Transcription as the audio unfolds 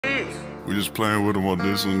We just playing with him on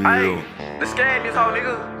this one, Hey, the Scatt this whole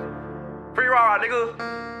nigga. Free raw, nigga.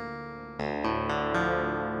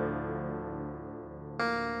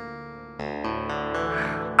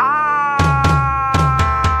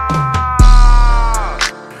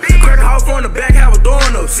 Crack a hoe from the back, have a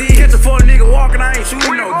throwing up shit. Catch a fuck nigga walking, I ain't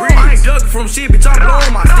shooting no breeze. I ain't ducking from shit, bitch, I'm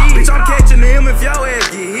blowing my steed. Bitch, I'm catching him if your ass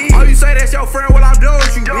get hit. Oh, you say that's your friend, well, I'm doing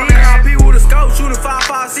with you, bitch. I got people with a scope, shooting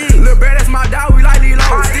 5.56. Lil' bro, that's my dog, we like these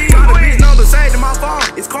low steeds. Got a bitch number saved in my phone,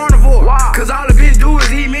 it's Carnivore. Cause all the bitch do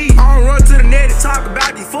is eat me. I don't run to the net and talk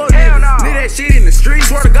about these fuck niggas. Leave that shit in the street.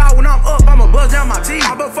 Swear to God, when I'm up, I'ma buzz down my teeth.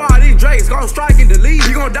 I bet for all these Drakes, gon' strike and delete.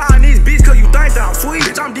 You gon' die in this bitch cause you think that I'm sweet.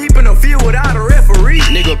 Bitch, I'm deep in the field without a referee.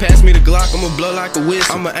 Nigga, pass me the Glock, I'ma blow like a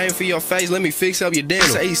whistle. I'ma aim for your face, let me fix up your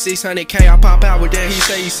dental. He say he's 600K, I pop out with that. He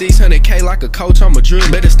say he's 600K like a coach, I'm a drill.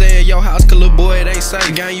 Better stay in your house, cause little boy, it ain't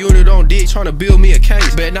safe. Gang unit on dick, tryna build me a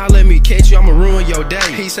case. Better not let me catch you, I'ma ruin your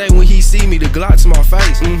day. He say when he see me, the Glock to my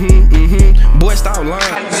face. Boy, stop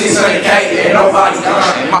lying. 600K, yeah, nobody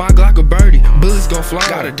done. My Glock a birdie, bullets gon' fly.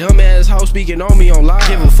 Got a dumbass hoe speaking on me on live.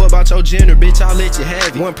 Give a fuck about your gender, bitch, I'll let you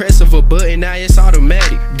have it. One press of a button, now it's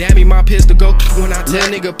automatic. Damn me, my pistol go when I tell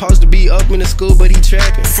nigga supposed to be up in the school, but he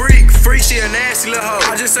trapping. Freak, she a nasty little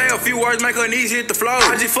hoe. I just say a few words, make her knees hit the floor.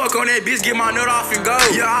 I just fuck on that bitch, get my nut off and go.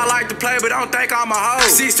 Yeah, I like to play, but don't think I'm a hoe.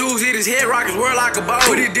 6'2", hit his head, rock his world like a bow.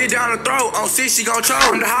 Put his dick down the throat, on 6 she gon' choke.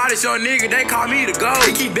 I'm the hottest young nigga, they call me the GOAT.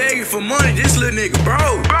 He keep begging for money, this little nigga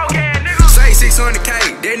broke. Say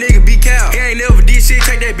 600K, that nigga be cow. He ain't never did shit,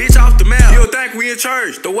 take that bitch off the map. You don't think we in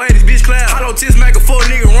church, the way this bitch clap. Hollow tips make a full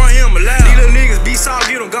nigga run him aloud. These little niggas be soft,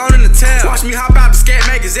 get them gone in the towel. Watch me hop out the Scatt,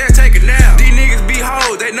 make his ass take a nap. These niggas be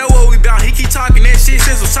hoes, they know what we bout. He keep talking that shit,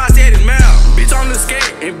 send some shots at his mouth. Bitch, I'm the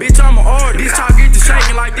Scatt, and bitch, I'm an artist. This talk get to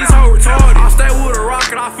shaking like this whole retarded. I stay with a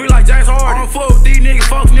rocket, I feel like James Harden. I don't fuck with these niggas,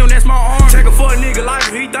 folks them, that's my arm. Take a fuck nigga life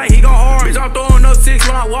if he think he gon' harm. Bitch, I'm throwing up 6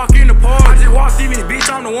 when I walk in the park. I just walked in this bitch,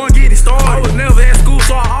 I'm the one getting started. I was never at school,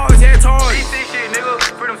 so I always had targets. Free shit, nigga,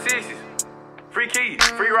 free them 60s. Free keys,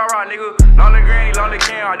 free rah, nigga. Lonely granny, lonely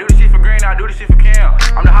Cam. I do this shit for Granny, I do this shit for Cam.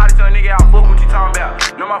 I'm the hottest young nigga out, fuck what you talking about.